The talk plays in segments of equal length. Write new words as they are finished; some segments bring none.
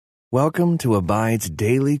Welcome to Abide's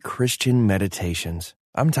Daily Christian Meditations.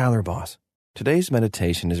 I'm Tyler Boss. Today's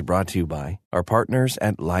meditation is brought to you by our partners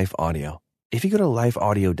at Life Audio. If you go to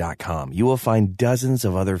lifeaudio.com, you will find dozens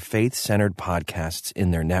of other faith-centered podcasts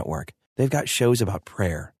in their network. They've got shows about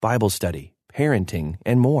prayer, Bible study, parenting,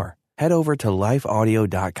 and more. Head over to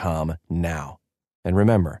lifeaudio.com now. And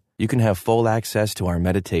remember, you can have full access to our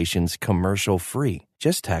meditations commercial-free.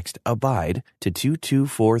 Just text ABIDE to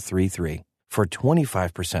 22433 for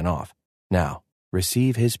 25% off. Now,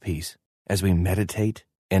 receive His peace as we meditate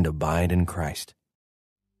and abide in Christ.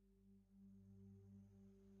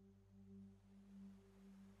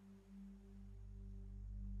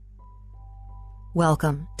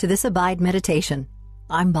 Welcome to this Abide meditation.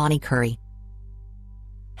 I'm Bonnie Curry.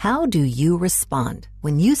 How do you respond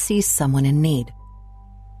when you see someone in need?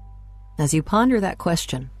 As you ponder that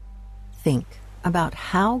question, think about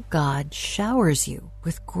how God showers you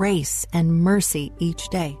with grace and mercy each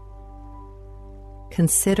day.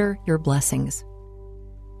 Consider your blessings.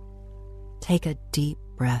 Take a deep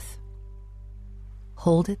breath.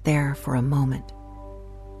 Hold it there for a moment.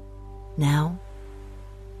 Now,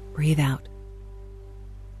 breathe out.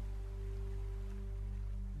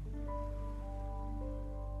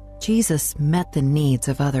 Jesus met the needs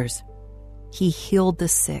of others. He healed the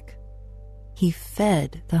sick. He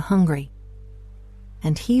fed the hungry.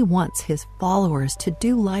 And He wants His followers to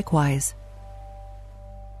do likewise.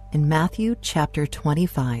 In Matthew chapter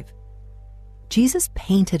 25, Jesus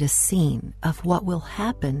painted a scene of what will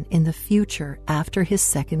happen in the future after His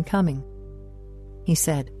second coming. He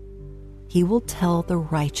said, "He will tell the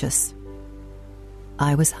righteous,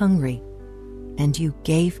 'I was hungry, and you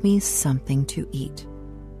gave me something to eat.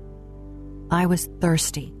 I was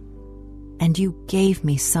thirsty, and you gave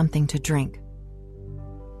me something to drink.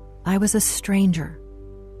 I was a stranger,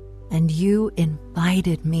 and you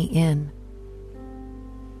invited me in.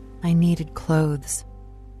 I needed clothes,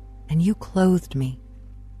 and you clothed me.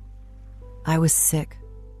 I was sick,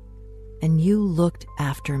 and you looked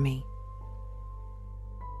after me.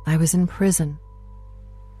 I was in prison,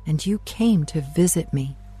 and you came to visit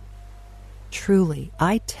me. Truly,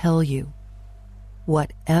 I tell you,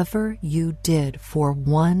 whatever you did for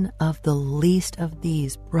one of the least of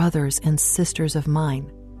these brothers and sisters of mine,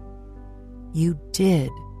 you did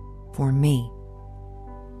for me.'"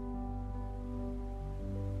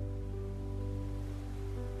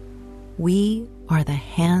 We are the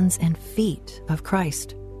hands and feet of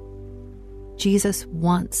Christ. Jesus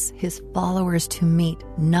wants His followers to meet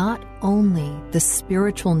not only the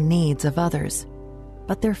spiritual needs of others,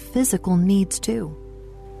 but their physical needs too.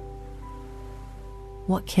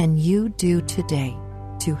 What can you do today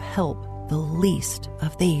to help the least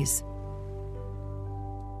of these?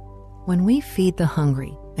 When we feed the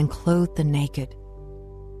hungry and clothe the naked,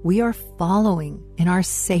 we are following in our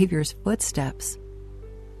Savior's footsteps.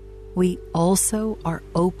 We also are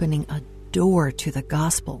opening a door to the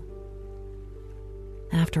gospel.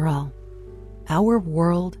 After all, our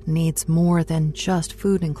world needs more than just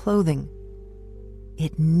food and clothing.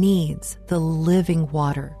 It needs the living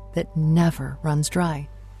water that never runs dry.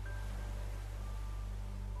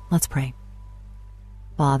 Let's pray.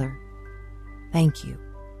 Father, thank you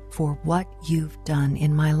for what you've done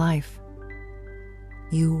in my life.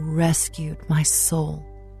 You rescued my soul.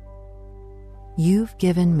 You've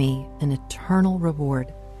given me an eternal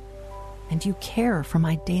reward, and you care for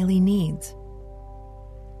my daily needs.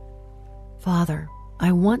 Father,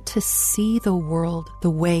 I want to see the world the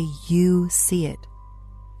way you see it.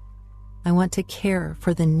 I want to care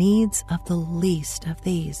for the needs of the least of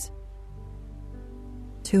these.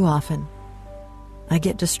 Too often, I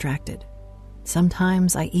get distracted.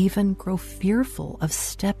 Sometimes I even grow fearful of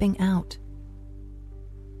stepping out.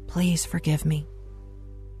 Please forgive me.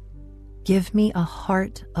 Give me a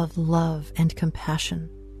heart of love and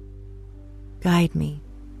compassion. Guide me.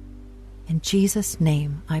 In Jesus'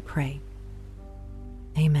 name I pray.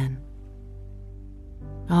 Amen.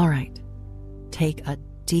 All right, take a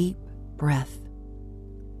deep breath.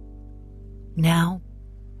 Now,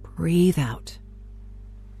 breathe out.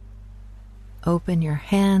 Open your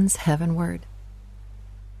hands heavenward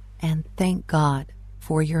and thank God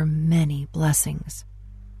for your many blessings.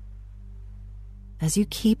 As you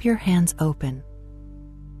keep your hands open,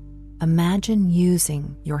 imagine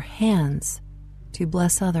using your hands to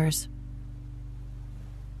bless others.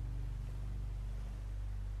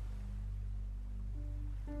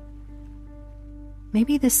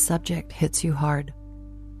 Maybe this subject hits you hard.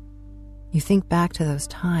 You think back to those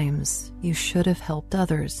times you should have helped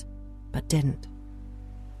others, but didn't.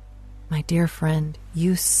 My dear friend,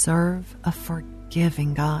 you serve a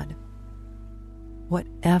forgiving God.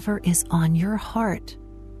 Whatever is on your heart,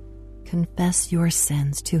 confess your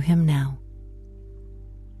sins to Him now.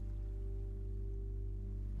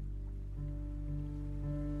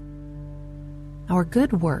 Our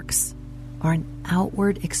good works are an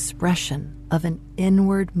outward expression of an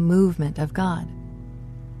inward movement of God.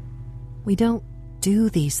 We don't do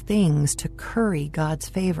these things to curry God's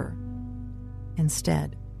favor.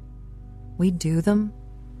 Instead, we do them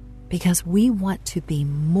because we want to be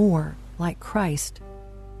more like Christ.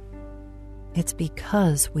 It's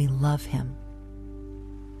because we love Him.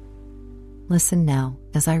 Listen now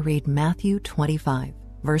as I read Matthew 25,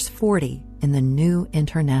 verse 40 in the New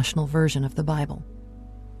International Version of the Bible.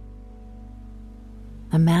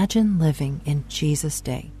 Imagine living in Jesus'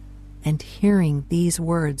 day and hearing these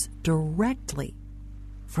words directly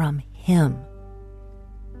from Him.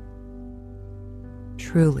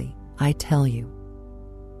 Truly, I tell you,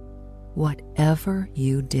 whatever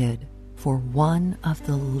you did for one of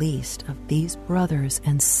the least of these brothers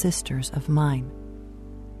and sisters of mine,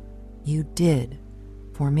 you did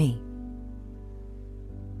for me.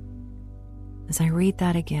 As I read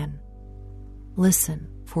that again, listen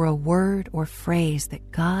for a word or phrase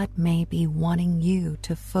that God may be wanting you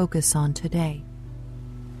to focus on today.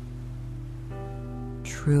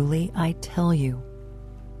 Truly, I tell you,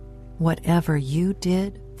 whatever you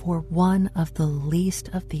did for one of the least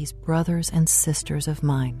of these brothers and sisters of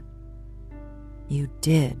mine, you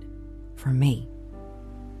did for me.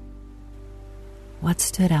 What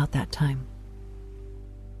stood out that time?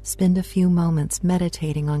 Spend a few moments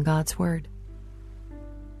meditating on God's Word.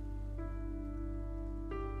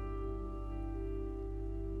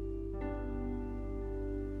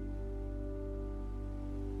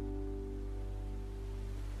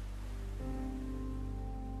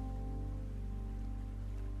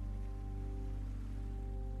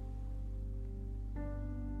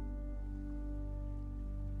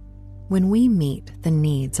 When we meet the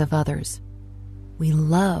needs of others, we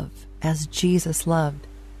love as Jesus loved.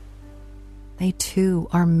 They too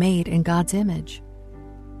are made in God's image.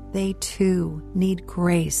 They too need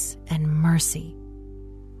grace and mercy.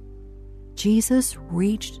 Jesus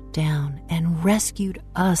reached down and rescued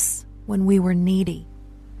us when we were needy,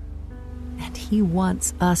 and He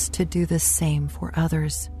wants us to do the same for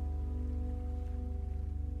others.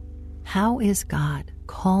 How is God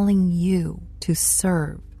calling you to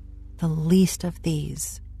serve the least of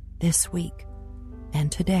these this week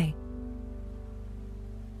and today?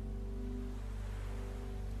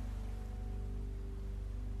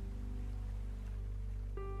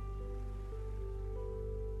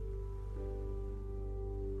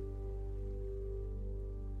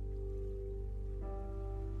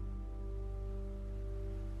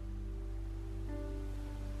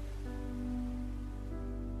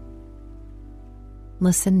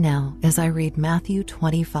 Listen now as I read Matthew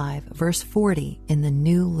 25, verse 40 in the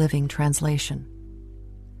New Living Translation.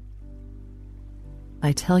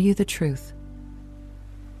 I tell you the truth.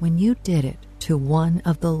 When you did it to one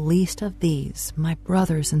of the least of these, my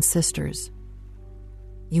brothers and sisters,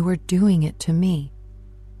 you were doing it to me.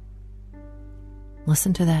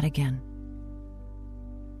 Listen to that again.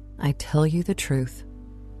 I tell you the truth.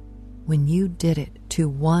 When you did it to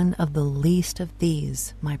one of the least of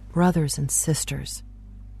these, my brothers and sisters,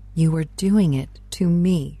 you were doing it to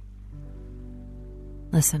me.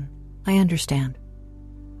 Listen, I understand.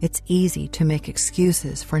 It's easy to make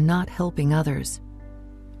excuses for not helping others.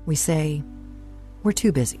 We say, we're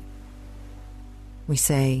too busy. We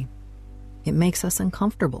say, it makes us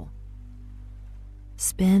uncomfortable.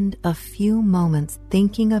 Spend a few moments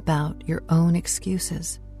thinking about your own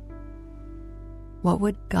excuses. What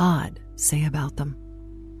would God say about them?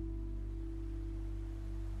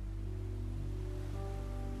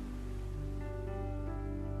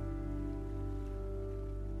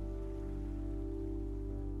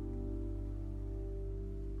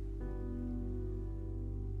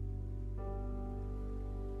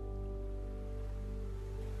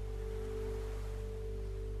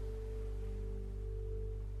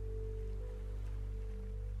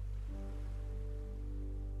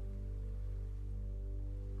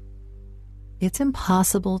 It's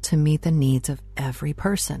impossible to meet the needs of every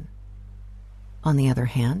person. On the other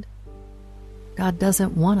hand, God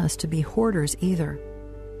doesn't want us to be hoarders either.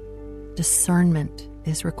 Discernment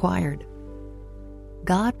is required.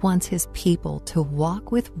 God wants His people to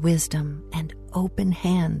walk with wisdom and open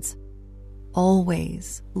hands,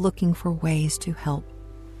 always looking for ways to help.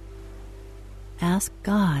 Ask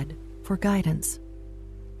God for guidance.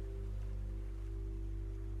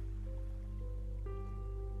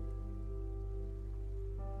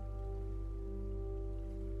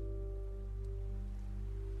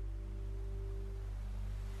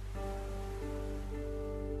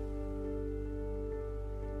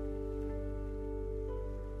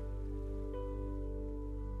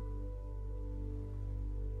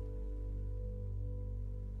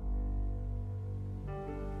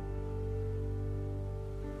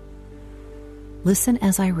 Listen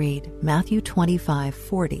as I read Matthew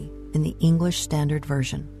 25:40 in the English Standard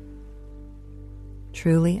Version.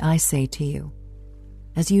 Truly I say to you,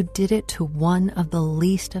 as you did it to one of the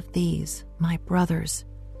least of these, my brothers,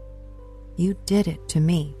 you did it to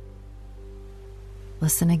me.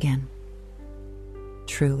 Listen again.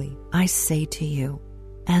 Truly I say to you,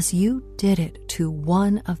 as you did it to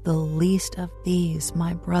one of the least of these,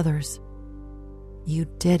 my brothers, you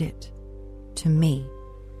did it to me.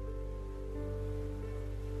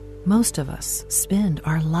 Most of us spend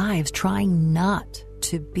our lives trying not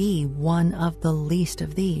to be one of the least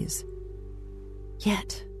of these.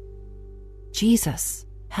 Yet, Jesus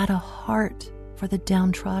had a heart for the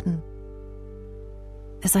downtrodden.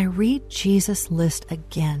 As I read Jesus' list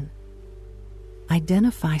again,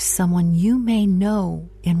 identify someone you may know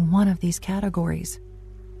in one of these categories.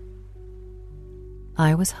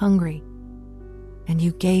 I was hungry, and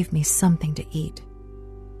you gave me something to eat.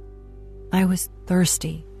 I was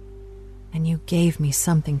thirsty, and you gave me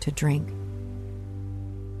something to drink.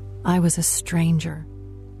 I was a stranger,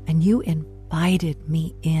 and you invited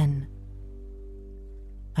me in.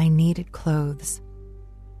 I needed clothes,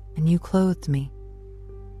 and you clothed me.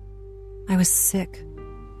 I was sick,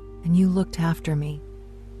 and you looked after me.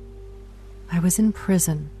 I was in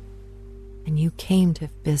prison, and you came to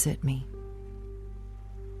visit me.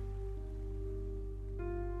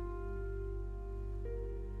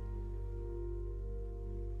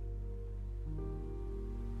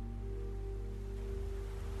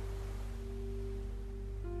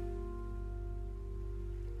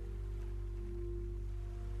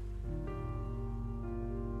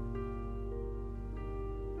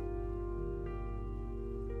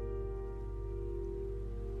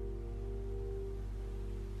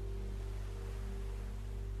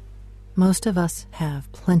 Most of us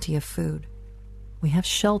have plenty of food. We have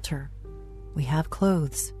shelter. We have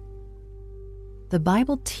clothes. The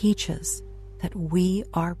Bible teaches that we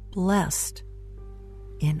are blessed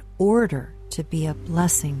in order to be a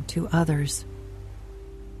blessing to others.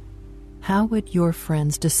 How would your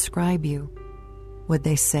friends describe you? Would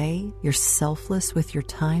they say you're selfless with your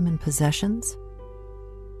time and possessions?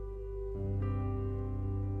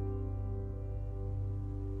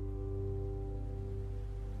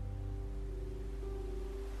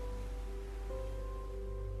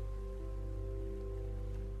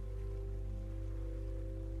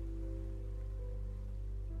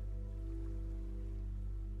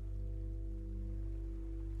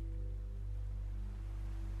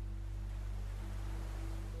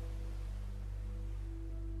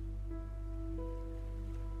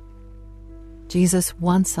 Jesus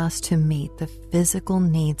wants us to meet the physical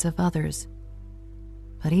needs of others,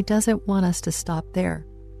 but he doesn't want us to stop there.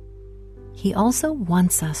 He also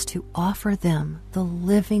wants us to offer them the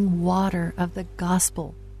living water of the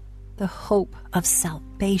gospel, the hope of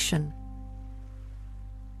salvation.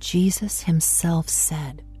 Jesus himself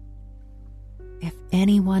said, "If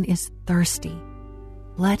anyone is thirsty,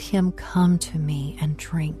 let him come to me and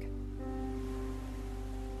drink."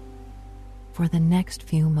 For the next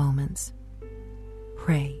few moments,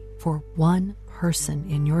 pray for one person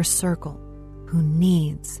in your circle who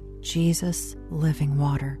needs Jesus' living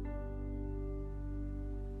water.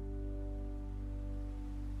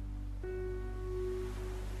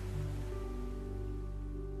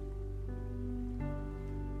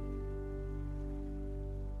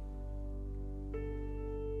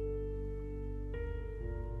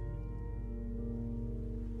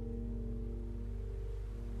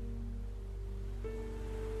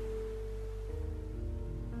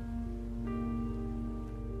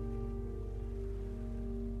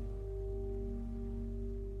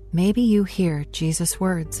 Maybe you hear Jesus'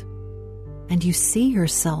 words, and you see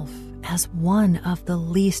yourself as one of the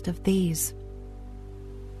least of these.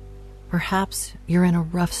 Perhaps you're in a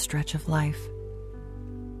rough stretch of life.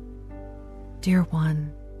 Dear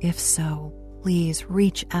one, if so, please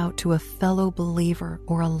reach out to a fellow believer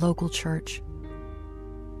or a local church.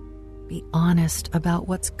 Be honest about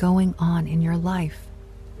what's going on in your life.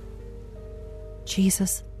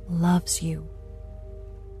 Jesus loves you,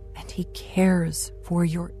 and he cares for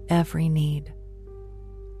your every need.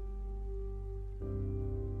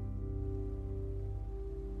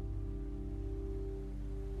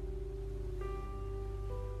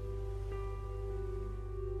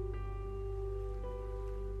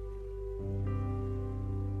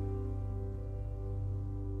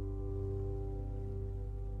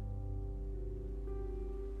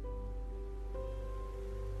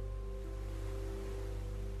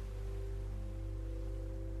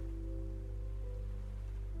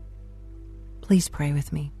 Please pray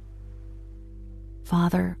with me.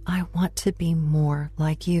 Father, I want to be more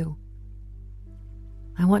like you.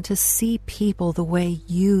 I want to see people the way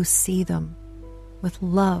you see them, with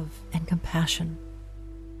love and compassion.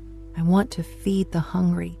 I want to feed the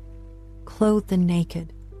hungry, clothe the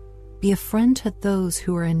naked, be a friend to those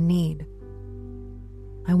who are in need.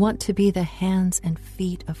 I want to be the hands and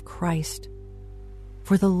feet of Christ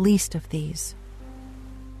for the least of these.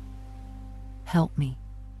 Help me,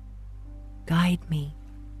 guide me,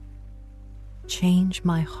 change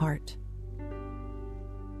my heart.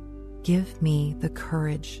 Give me the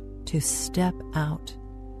courage to step out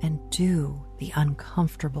and do the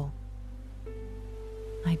uncomfortable.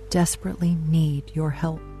 I desperately need your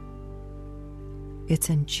help. It's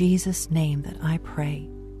in Jesus' name that I pray.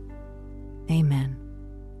 Amen.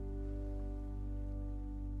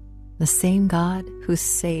 The same God who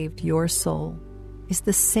saved your soul is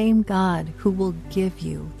the same God who will give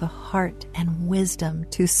you the heart and wisdom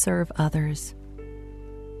to serve others.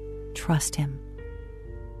 Trust Him.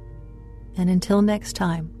 And until next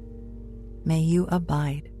time, may you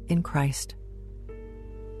abide in Christ.